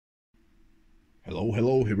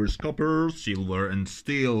Hello, here is copper, silver and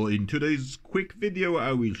steel. In today's quick video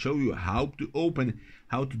I will show you how to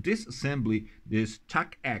disassemble this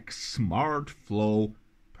Tacx Smart Flow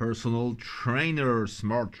personal trainer,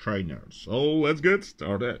 smart trainer. So let's get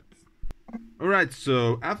started. Alright,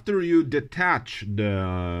 so after you detach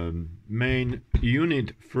the main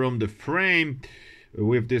unit from the frame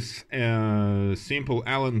with this simple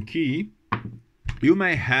Allen key, you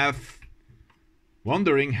may have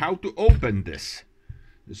wondering how to open this.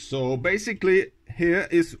 So basically here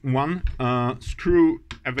is one screw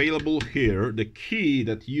available here. The key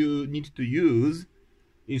that you need to use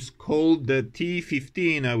is called the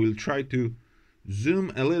T15. I will try to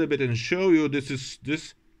zoom a little bit and show you. This is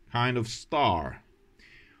this kind of star.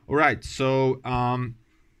 Alright, so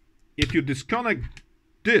if you disconnect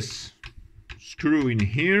this screw in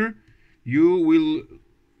here, you will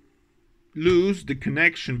lose the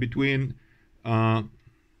connection between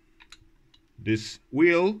this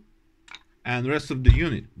wheel and the rest of the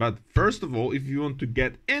unit. But first of all, if you want to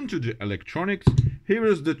get into the electronics, here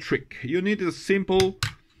is the trick. You need a simple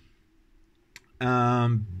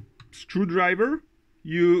screwdriver.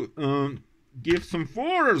 You give some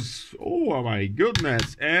force, oh my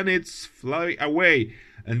goodness, and it's flying away.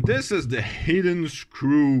 And this is the hidden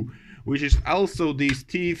screw, which is also this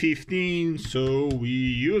T15, so we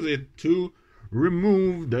use it to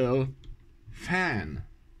remove the fan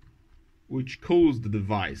which cools the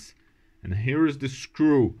device. And here is the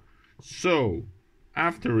screw. So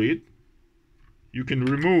after it, you can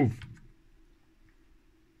remove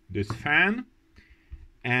this fan,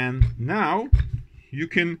 and now you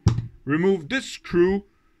can remove this screw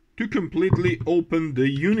to completely open the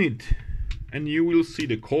unit, and you will see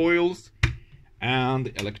the coils and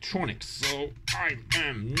the electronics. So I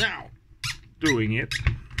am now doing it.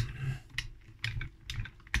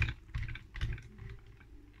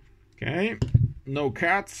 Okay, no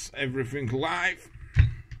cuts, everything live.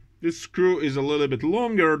 This screw is a little bit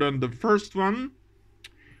longer than the first one,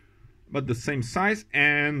 but the same size,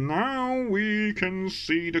 and now we can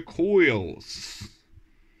see the coils.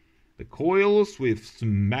 The coils with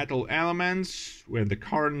some metal elements. When the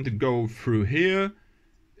current goes through here,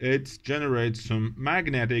 it generates some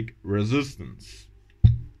magnetic resistance.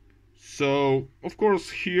 So, of course,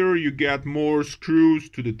 here you get more screws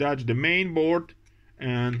to detach the main board.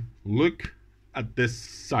 And look at this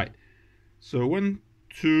side. So 1,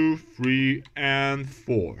 2, 3, and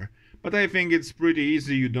 4. But I think it's pretty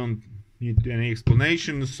easy. You don't need any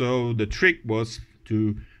explanation. So the trick was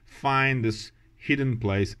to find this hidden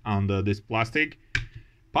place under this plastic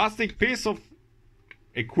piece of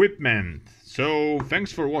equipment. So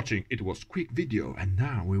thanks for watching. It was a quick video, and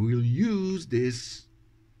now we will use this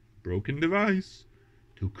broken device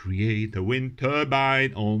to create a wind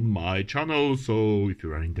turbine on my channel. So if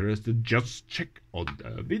you are interested, just check out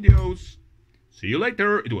the videos. See you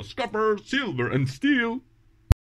later. It was copper, silver and steel.